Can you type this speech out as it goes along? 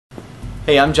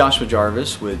Hey, I'm Joshua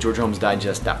Jarvis with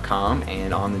GeorgiaHomesDigest.com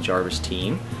and on the Jarvis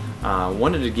team.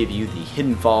 Wanted to give you the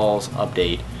Hidden Falls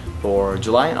update for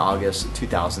July and August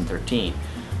 2013.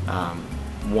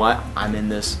 I'm in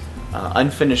this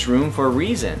unfinished room for a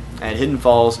reason. At Hidden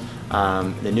Falls,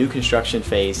 the new construction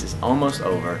phase is almost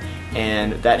over,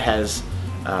 and that has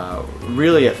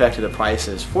really affected the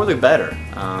prices for the better.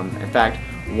 In fact,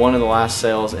 one of the last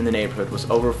sales in the neighborhood was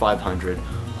over 500,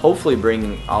 hopefully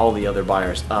bringing all the other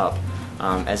buyers up,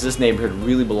 as this neighborhood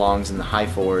really belongs in the high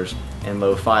 4s and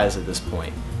low 5s at this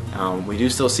point. We do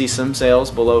still see some sales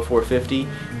below 450,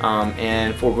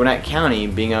 and for Gwinnett County,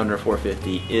 being under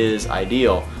 450 is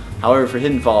ideal. However, for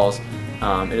Hidden Falls,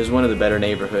 it is one of the better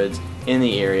neighborhoods in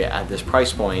the area at this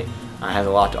price point. Has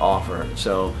a lot to offer,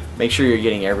 so make sure you're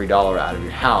getting every dollar out of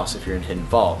your house if you're in Hidden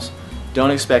Falls. Don't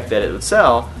expect that it would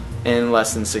sell in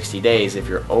less than 60 days. If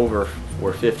you're over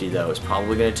 450 though, it's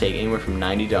probably going to take anywhere from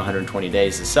 90 to 120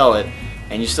 days to sell it,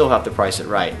 and you still have to price it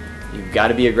right. You've got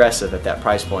to be aggressive at that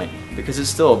price point because it's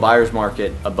still a buyer's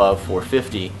market above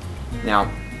 450. Now,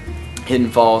 Hidden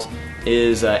Falls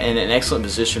is in an excellent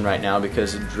position right now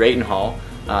because Drayton Hall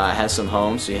has some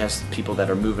homes, so he has people that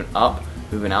are moving up,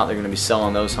 moving out. They're going to be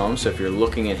selling those homes, so if you're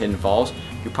looking at Hidden Falls,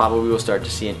 you probably will start to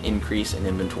see an increase in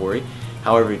inventory.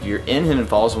 However, if you're in Hidden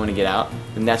Falls and want to get out,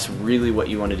 then that's really what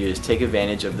you want to do, is take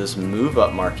advantage of this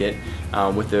move-up market.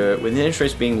 With the interest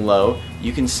rates being low,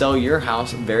 you can sell your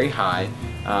house very high,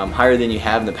 higher than you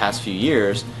have in the past few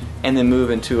years, and then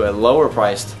move into a lower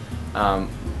priced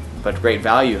but great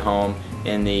value home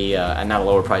in the, not a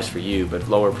lower price for you, but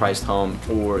lower priced home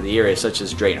for the area, such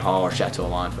as Drayton Hall or Chateau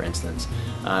Lawn, for instance,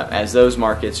 as those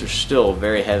markets are still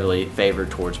very heavily favored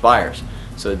towards buyers.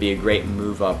 So it'd be a great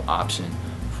move-up option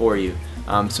for you.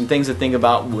 Some things to think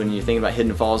about when you think about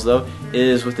Hidden Falls though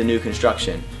is with the new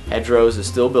construction. Hedgerows is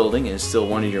still building and is still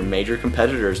one of your major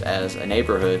competitors as a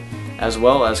neighborhood, as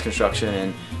well as construction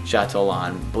in Chateau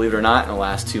Lawn. Believe it or not, in the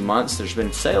last 2 months there's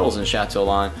been sales in Chateau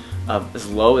Lawn of as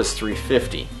low as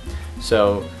 $350.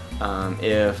 So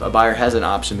if a buyer has an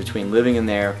option between living in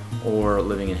there or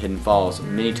living in Hidden Falls,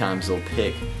 many times they'll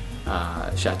pick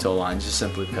Chateau Lawn just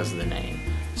simply because of the name.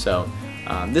 So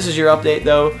this is your update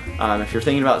though. If you're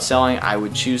thinking about selling, I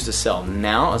would choose to sell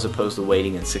now as opposed to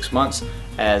waiting in 6 months,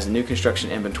 as the new construction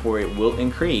inventory will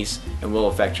increase and will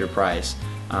affect your price,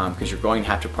 because you're going to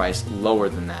have to price lower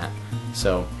than that.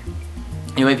 So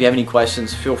anyway, if you have any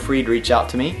questions, feel free to reach out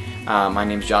to me. My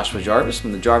name is Joshua Jarvis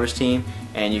from the Jarvis team,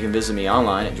 and you can visit me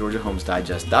online at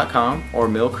GeorgiaHomesDigest.com or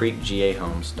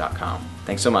MillCreekGAHomes.com.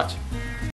 Thanks so much.